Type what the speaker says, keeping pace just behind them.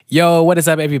Yo, what is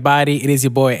up, everybody? It is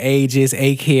your boy Aegis,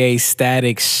 aka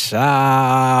Static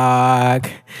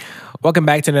Shock. Welcome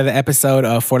back to another episode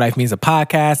of For Life Means a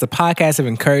podcast of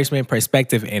encouragement,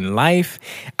 perspective, and life.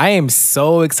 I am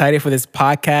so excited for this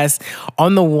podcast.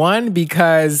 On the one,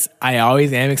 because I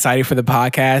always am excited for the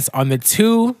podcast. On the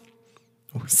two,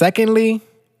 secondly,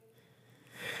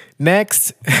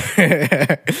 next,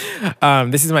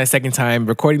 this is my second time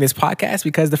recording this podcast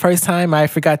because the first time I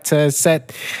forgot to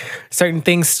set certain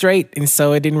things straight, and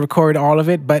so it didn't record all of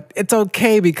it, but it's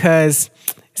okay because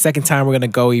second time we're going to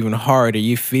go even harder.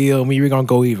 You feel me? We're going to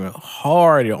go even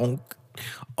harder on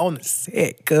the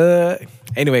set. Good.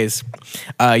 Anyways,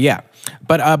 yeah.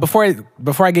 But before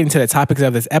I get into the topics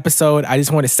of this episode, I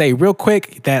just want to say real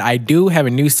quick that I do have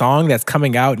a new song that's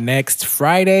coming out next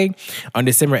Friday on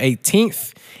December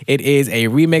 18th. It is a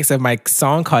remix of my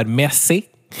song called Merci,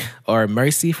 or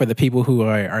Mercy for the people who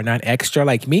are not extra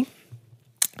like me.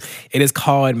 It is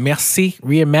called Merci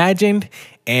Reimagined.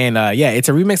 And yeah, it's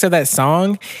a remix of that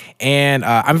song. And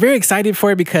I'm very excited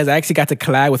for it because I actually got to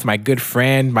collab with my good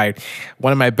friend,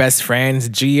 one of my best friends,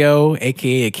 Gio,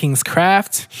 aka King's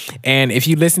Craft. And if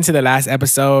you listen to the last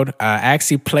episode, I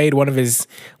actually played one of his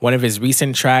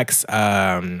recent tracks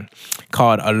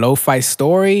called A Lo-Fi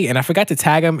Story. And I forgot to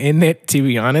tag him in it, to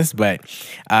be honest. But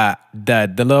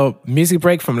the little music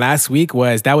break from last week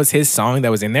that was his song that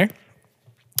was in there.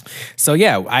 So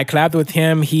yeah, I collabed with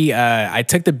him. I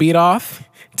took the beat off.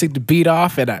 I took the beat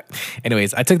off,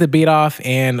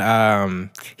 and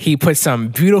he put some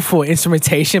beautiful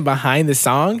instrumentation behind the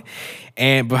song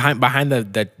and behind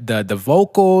the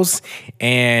vocals,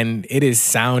 and it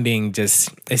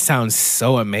sounds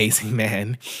so amazing,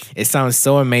 man. It sounds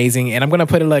so amazing, and I'm gonna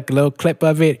put a little clip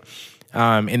of it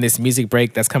in this music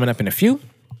break that's coming up in a few.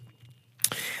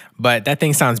 But that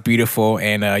thing sounds beautiful,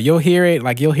 and you'll hear it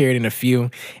in a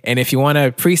few. And if you want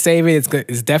to pre-save it,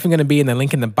 it's definitely going to be in the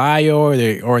link in the bio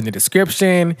or in the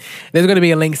description. There's going to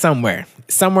be a link somewhere.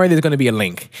 Somewhere there's going to be a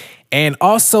link. And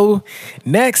also,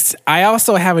 next, I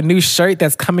also have a new shirt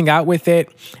that's coming out with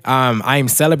it. I am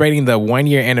celebrating the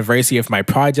 1-year anniversary of my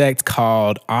project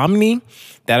called Omni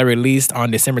that I released on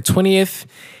December 20th.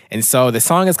 And so the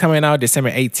song is coming out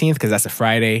December 18th because that's a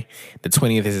Friday. The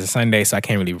 20th is a Sunday, so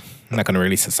I'm not going to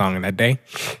release a song on that day.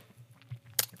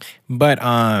 But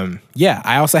yeah,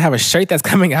 I also have a shirt that's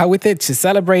coming out with it to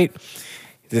celebrate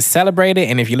it.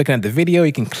 And if you're looking at the video,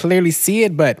 you can clearly see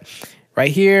it. But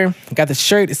right here, I got the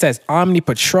shirt. It says Omni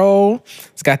Patrol.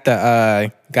 It's got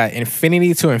got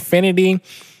infinity to infinity.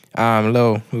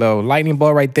 Little lightning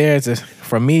bolt right there. It's just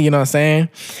from me, you know what I'm saying?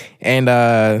 And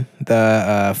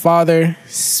the Father,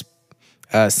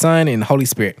 Son, and Holy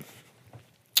Spirit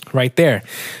right there.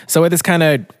 So what the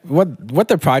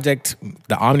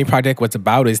Omni Project, what's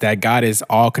about is that God is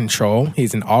all control.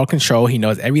 He's in all control. He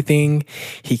knows everything.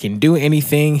 He can do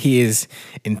anything. He is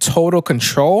in total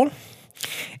control.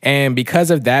 And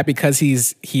because of that, because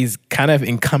he's kind of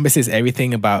encompasses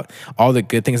everything about all the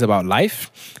good things about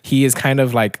life, he is kind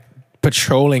of like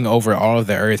patrolling over all of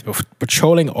the earth,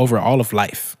 patrolling over all of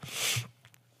life.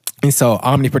 And so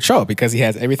Omni Patrol, because he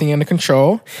has everything under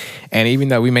control. And even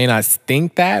though we may not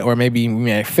think that, or maybe we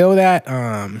may feel that,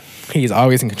 he's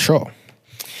always in control.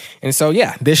 And so,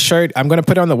 yeah, this shirt, I'm going to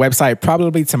put it on the website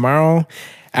probably tomorrow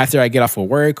after I get off of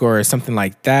work or something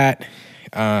like that.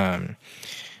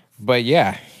 But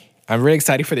yeah, I'm really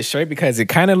excited for this shirt because I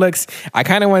kind of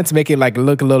wanted to make it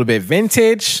look a little bit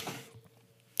vintage.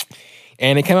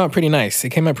 And it came out pretty nice.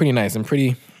 I'm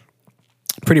pretty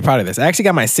proud of this. I actually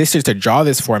got my sisters to draw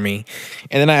this for me,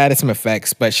 and then I added some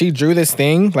effects. But she drew this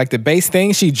thing, like the base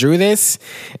thing. She drew this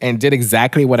and did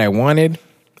exactly what I wanted.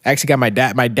 I actually got my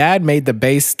dad. My dad made the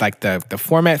base, like the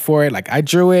format for it. Like I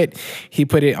drew it. He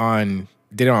did it on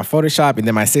Photoshop, and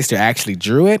then my sister actually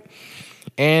drew it.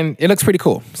 And it looks pretty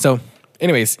cool. So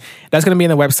anyways, that's going to be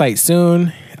on the website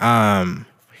soon.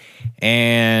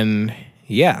 And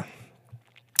yeah.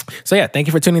 So yeah, thank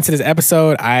you for tuning into this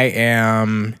episode. I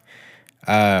am,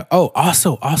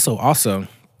 also,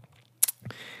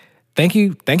 thank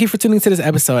you for tuning into this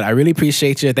episode. I really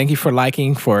appreciate you. Thank you for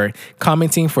liking, for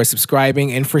commenting, for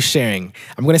subscribing, and for sharing.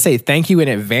 I'm going to say thank you in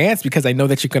advance because I know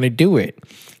that you're going to do it.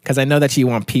 Because I know that you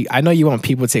want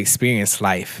people to experience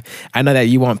life. I know that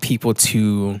you want people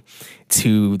to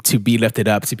be lifted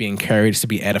up, to be encouraged, to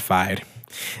be edified.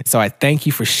 So I thank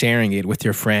you for sharing it with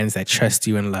your friends that trust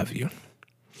you and love you.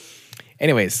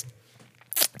 Anyways,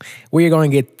 we are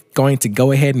going to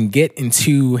go ahead and get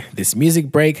into this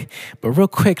music break. But real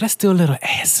quick, let's do a little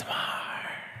ASMR.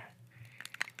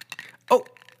 Oh,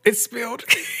 it spilled.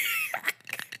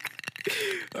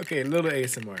 Okay, a little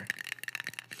ASMR.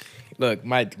 Look,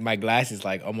 my glass is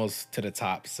like almost to the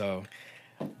top, so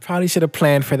Probably should have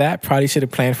planned for that.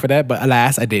 But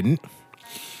alas, I didn't.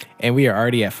 And we are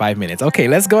already at 5 minutes. Okay,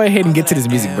 let's go ahead and get to this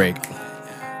music break.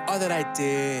 All that I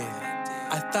did,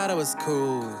 I thought I was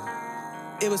cool.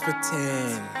 It was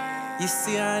pretend. You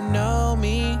see, I know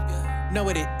me, know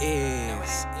what it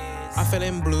is. I'm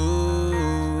feeling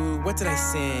blue. What did I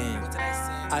send?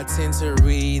 I tend to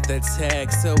read the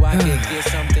text so I can get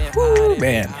something out of it.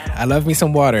 Man, I love me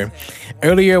some water.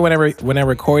 Earlier, when I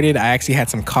recorded, I actually had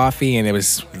some coffee, and it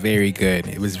was very good.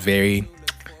 It was very...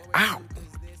 Ow.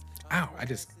 I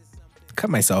just cut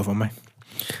myself on my...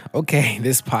 Okay,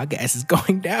 this podcast is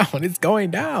going down. It's going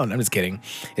down. I'm just kidding.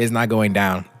 It's not going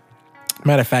down.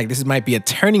 Matter of fact, this might be a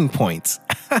turning point.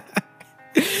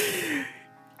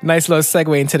 Nice little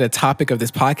segue into the topic of this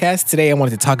podcast. Today, I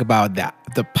wanted to talk about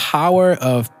the power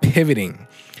of pivoting.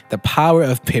 The power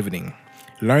of pivoting.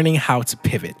 Learning how to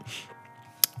pivot.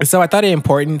 So I thought it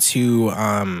important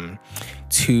to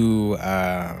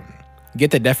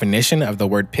get the definition of the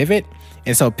word pivot.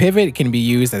 And so pivot can be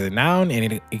used as a noun,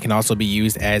 and it can also be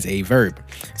used as a verb.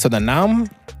 So the noun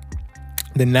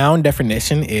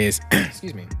definition is,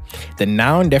 excuse me, the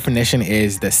noun definition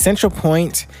is the central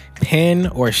point, pin,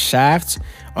 or shaft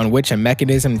on which a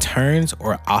mechanism turns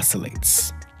or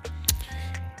oscillates.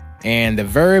 And the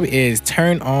verb is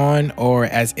turn on or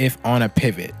as if on a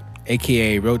pivot,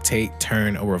 aka rotate,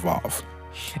 turn, or revolve.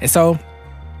 And so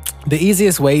the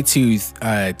easiest way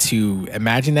to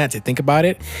imagine that, to think about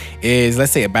it, is,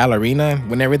 let's say a ballerina,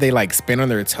 whenever they like spin on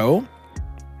their toe,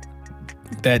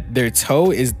 that their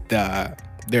toe is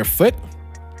their foot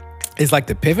is like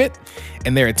the pivot,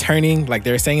 and they're turning, like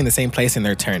they're staying in the same place and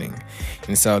they're turning.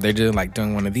 And so they're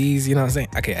doing one of these, you know what I'm saying?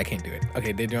 Okay, I can't do it.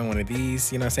 Okay, they're doing one of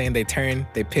these, you know what I'm saying? They turn,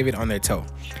 they pivot on their toe.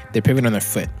 They pivot on their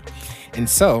foot. And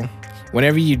so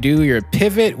whenever you do your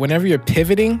pivot, whenever you're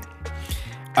pivoting,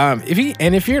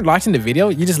 if you're watching the video,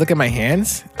 you just look at my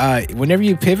hands. Whenever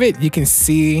you pivot, you can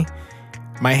see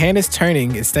my hand is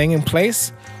turning, it's staying in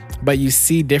place, but you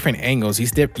see different angles. You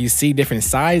see different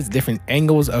sides, different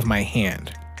angles of my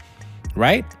hand,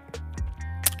 right?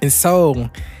 And so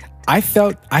I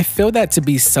feel that to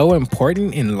be so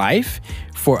important in life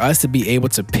for us to be able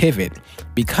to pivot,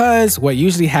 because what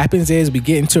usually happens is we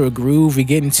get into a groove, we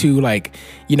get into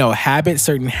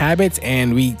certain habits,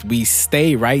 and we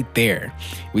stay right there.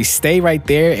 We stay right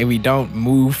there and we don't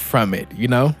move from it.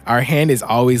 Our hand is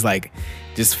always like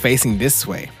just facing this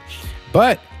way.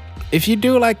 But if you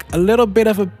do like a little bit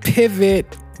of a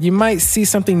pivot, you might see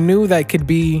something new that could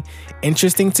be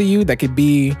interesting to you, that could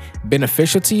be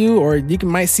beneficial to you, or you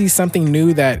might see something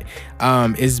new that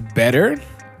is better.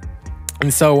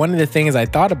 And so one of the things I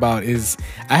thought about is,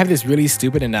 I have this really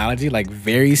stupid analogy, like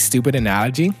very stupid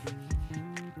analogy.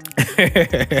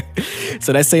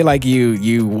 So let's say like you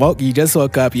just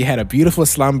woke up, you had a beautiful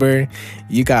slumber,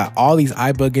 you got all these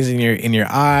eye boogers in your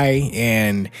eye,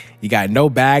 and you got no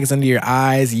bags under your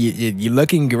eyes, you're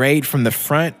looking great from the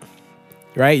front,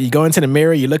 right? You go into the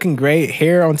mirror, you're looking great,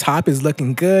 hair on top is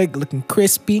looking good, looking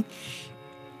crispy.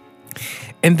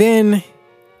 And then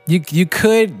you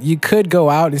could go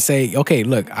out and say, okay,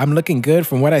 look, I'm looking good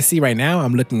from what I see right now.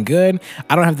 I'm looking good.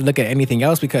 I don't have to look at anything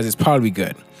else because it's probably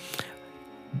good.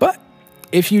 But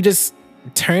if you just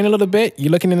turn a little bit,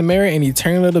 you're looking in the mirror and you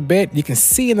turn a little bit, you can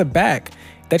see in the back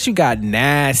that you got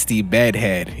nasty bed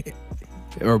head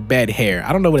or bed hair.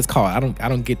 I don't know what it's called. I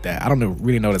don't get that. I don't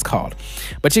really know what it's called.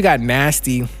 But you got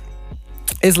nasty.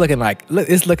 It's looking like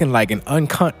an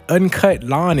uncut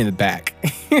lawn in the back.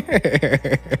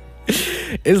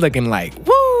 It's looking like,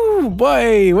 woo,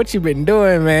 boy, what you been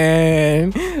doing,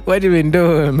 man? What you been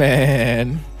doing,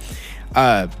 man?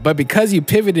 But because you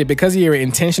pivoted, because you're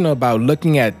intentional about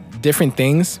looking at different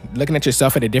things, looking at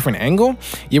yourself at a different angle,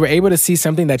 you were able to see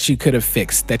something that you could have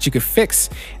fixed, that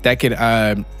could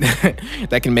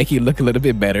that can make you look a little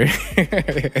bit better.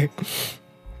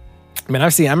 Man, I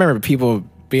remember people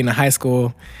being in high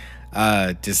school,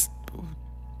 just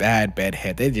bad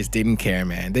head. They just didn't care,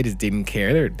 man. They just didn't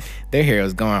care. Their hair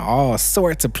was going all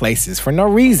sorts of places for no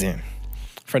reason.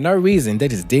 They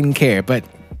just didn't care. But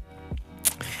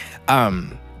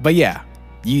yeah,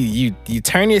 you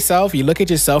turn yourself, you look at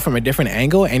yourself from a different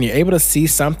angle, and you're able to see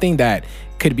something that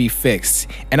could be fixed.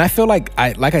 And I feel like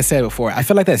I said before, I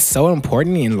feel like that's so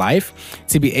important in life,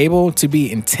 to be able to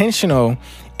be intentional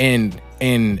in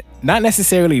not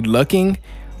necessarily looking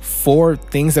for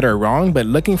things that are wrong, but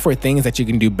looking for things that you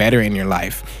can do better in your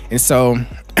life. And so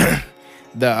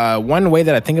the one way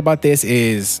that I think about this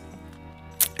is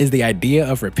the idea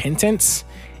of repentance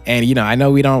And I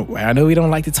know we don't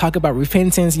like to talk about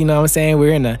repentance. You know what I'm saying?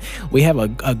 We have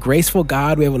a graceful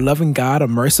God, we have a loving God, a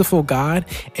merciful God,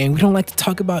 and we don't like to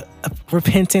talk about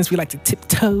repentance. We like to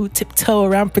tiptoe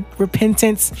around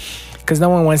repentance, because no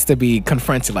one wants to be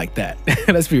confronted like that.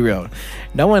 Let's be real.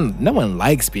 No one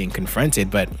likes being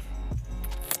confronted, but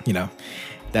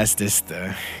that's just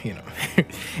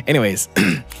anyways.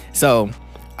 So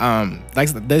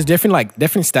there's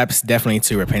different steps definitely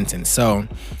to repentance. So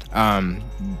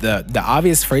the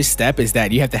obvious first step is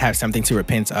that you have to have something to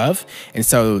repent of, and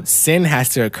so sin has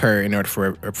to occur in order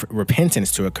for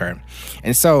repentance to occur.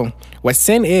 And so what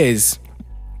sin is,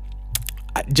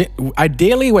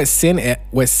 ideally, what sin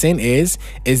is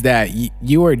that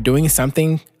you are doing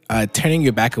something, turning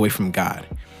your back away from God,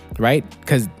 right?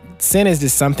 Because sin is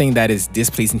just something that is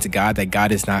displeasing to God, that God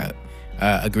does not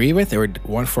agree with or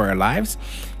want for our lives.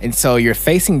 And so you're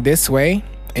facing this way,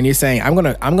 and you're saying, I'm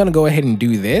gonna go ahead and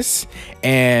do this,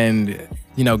 and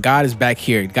God is back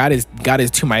here. God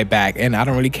is to my back, and I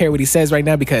don't really care what he says right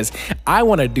now, because I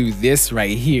want to do this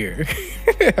right here.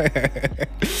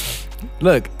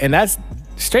 Look, and that's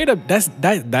straight up,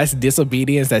 that's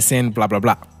disobedience, that's sin, blah blah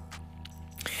blah.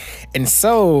 And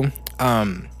so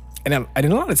and a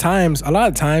lot of times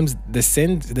the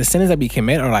sins that we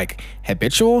commit are like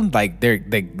habitual, like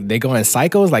they go in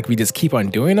cycles, like we just keep on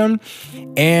doing them.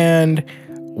 And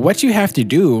what you have to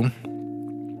do,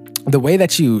 the way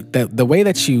that you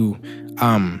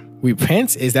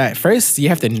repent, is that first you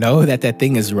have to know that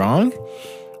thing is wrong,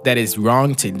 that is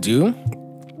wrong to do.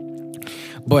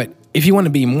 But if you want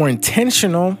to be more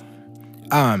intentional,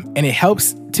 and it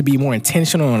helps to be more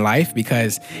intentional in life,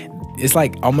 because it's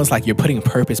like almost like you're putting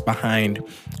purpose behind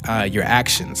your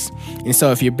actions. And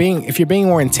so if you're being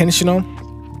more intentional,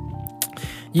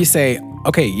 you say,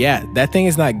 okay, yeah, that thing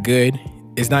is not good.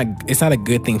 It's not a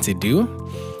good thing to do,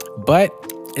 but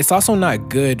it's also not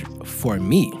good for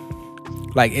me.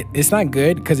 Like it's not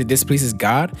good because it displeases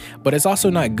God, but it's also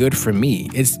not good for me.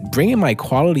 It's bringing my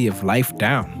quality of life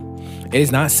down. It is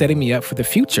not setting me up for the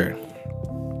future,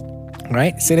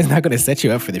 right? Sin is not going to set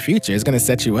you up for the future. It's going to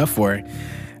set you up for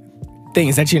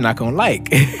things that you're not going to like.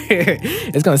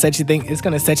 It's going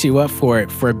to set you up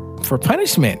for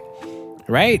punishment,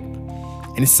 right?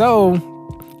 And so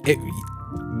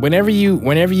whenever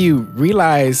you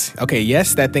realize, okay,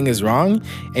 yes, that thing is wrong,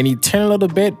 and you turn a little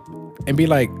bit and be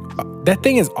like, that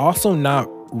thing is also not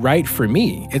right for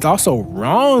me. It's also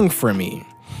wrong for me.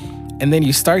 And then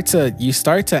you start to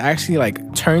actually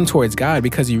like turn towards God,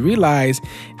 because you realize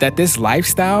that this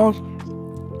lifestyle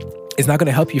is not going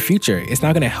to help your future. It's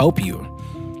not going to help you,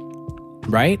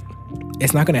 right?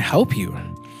 It's not going to help you.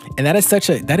 And that is such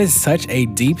a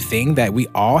deep thing that we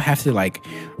all have to like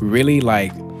really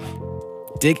like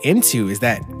dig into, is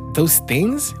that those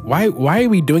things, why are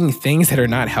we doing things that are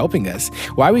not helping us?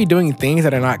 Why are we doing things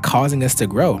that are not causing us to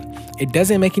grow? It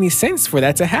doesn't make any sense for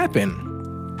that to happen.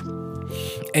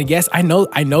 And yes, I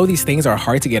know these things are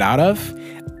hard to get out of.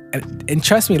 And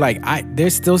trust me, like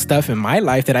there's still stuff in my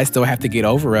life that I still have to get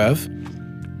over of.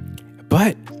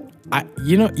 But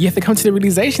you have to come to the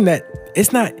realization that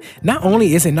it's not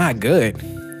only is it not good,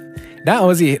 not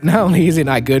only is it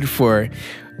not good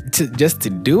to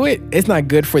do it, it's not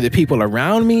good for the people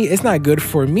around me. It's not good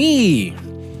for me.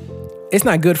 It's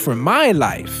not good for my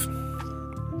life.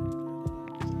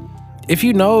 If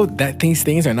you know that these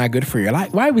things are not good for your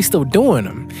life, why are we still doing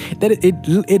them? That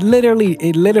it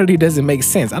literally doesn't make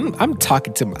sense. I'm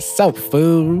talking to myself,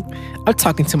 fool. I'm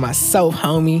talking to myself,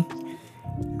 homie.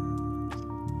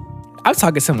 I'm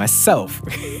talking to myself.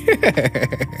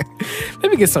 Let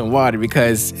me get some water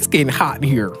because it's getting hot in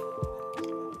here.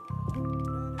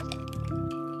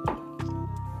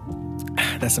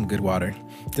 That's some good water.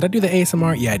 Did I do the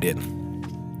ASMR? Yeah, I did.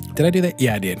 Did I do that?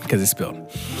 Yeah, I did, because it spilled.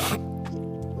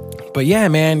 But yeah,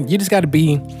 man, you just got to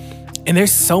be, and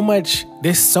there's so much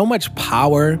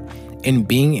power in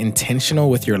being intentional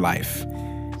with your life.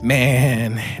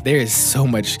 Man, there is so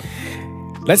much.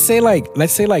 Let's say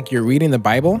like you're reading the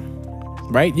Bible,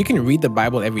 right? You can read the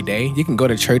Bible every day. You can go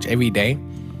to church every day.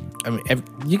 I mean,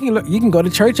 you can go to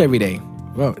church every day.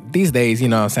 Well, these days, you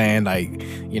know what I'm saying? Like,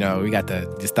 we got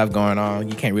the stuff going on.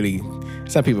 You can't really,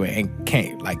 some people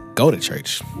can't like go to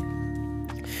church.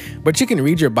 But you can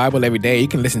read your Bible every day. You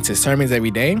can listen to sermons every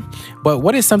day. But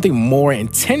what is something more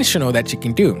intentional that you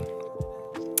can do?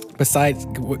 Besides,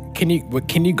 can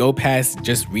you go past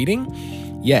just reading?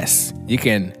 Yes, you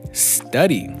can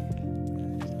study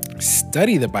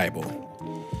the Bible,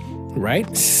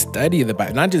 right? Study the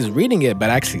Bible, not just reading it, but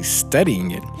actually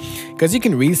studying it. Because you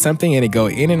can read something and it go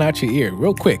in and out your ear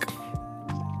real quick.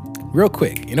 real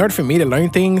quick. In order for me to learn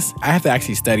things, I have to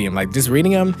actually study them. Like just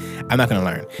reading them, I'm not gonna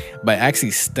learn. But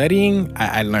actually studying,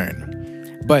 I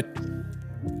learn. But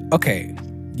okay,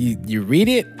 you read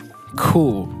it,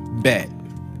 cool, bet,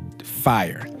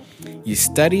 fire. You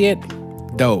study it,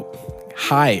 dope,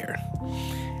 higher.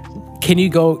 Can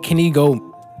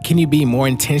you be more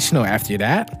intentional after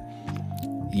that?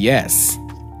 Yes.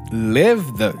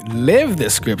 Live the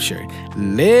scripture.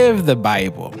 Live the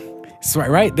Bible. So,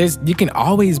 right? You can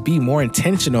always be more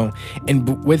intentional,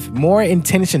 and with more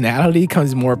intentionality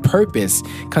comes more purpose,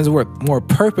 comes more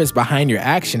purpose behind your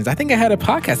actions. I think I had a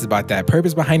podcast about that,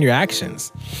 purpose behind your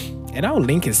actions. And I'll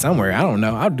link it somewhere. I don't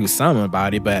know. I'll do something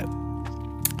about it, but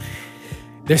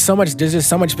there's just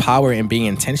so much power in being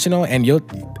intentional, and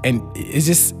it's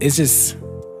just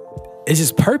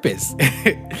purpose.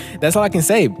 That's all I can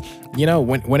say. You know,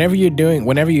 whenever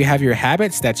you have your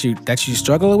habits that you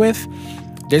struggle with,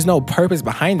 there's no purpose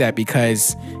behind that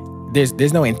because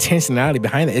there's no intentionality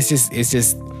behind it. It's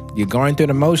just you're going through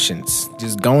the motions,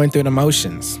 just going through the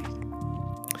motions.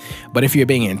 But if you're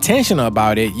being intentional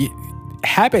about it,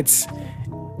 habits,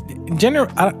 in general,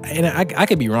 I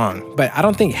could be wrong, but I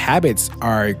don't think habits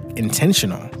are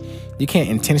intentional. You can't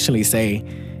intentionally say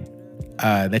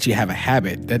that you have a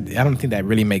habit. I don't think that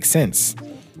really makes sense.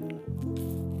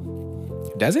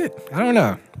 Does it? I don't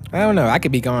know. I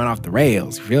could be going off the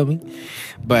rails. You feel me?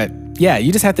 But yeah,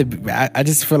 you just have to. I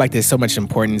just feel like there's so much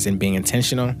importance in being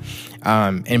intentional,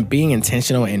 and being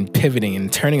intentional and pivoting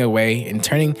and turning away and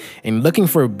looking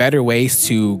for better ways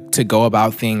to go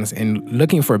about things, and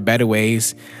looking for better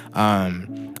ways,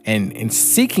 and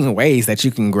seeking ways that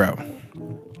you can grow.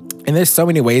 And there's so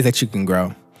many ways that you can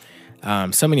grow.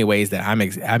 So many ways that I'm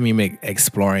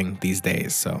exploring these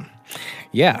days. So,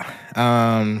 yeah,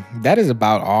 that is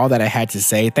about all that I had to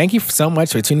say. Thank you so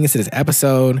much for tuning into this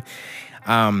episode.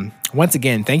 Once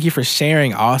again, thank you for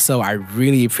sharing. Also, I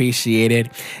really appreciate it.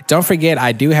 Don't forget,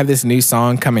 I do have this new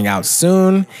song coming out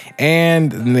soon,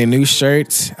 and the new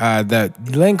shirts. The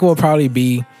link will probably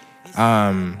be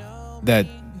they'll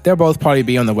both probably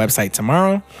be on the website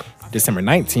tomorrow, December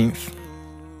 19th.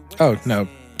 Oh no.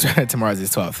 Tomorrow's the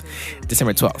 12th,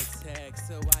 December 12th.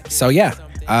 So yeah,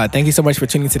 thank you so much for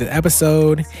tuning into this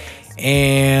episode,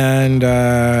 and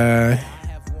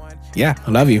yeah, I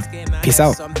love you. Peace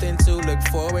out. Something to look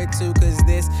forward to, cause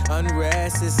this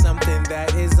unrest is something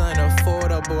that is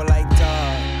unaffordable. Like,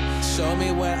 dog, show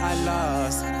me what I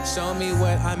lost, show me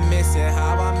what I'm missing,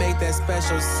 how I make that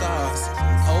special sauce.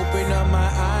 Open up my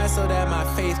eyes so that my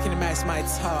faith can match my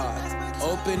talk.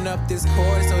 Open up this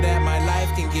chord so that my life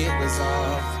can get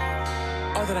resolved.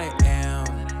 All that I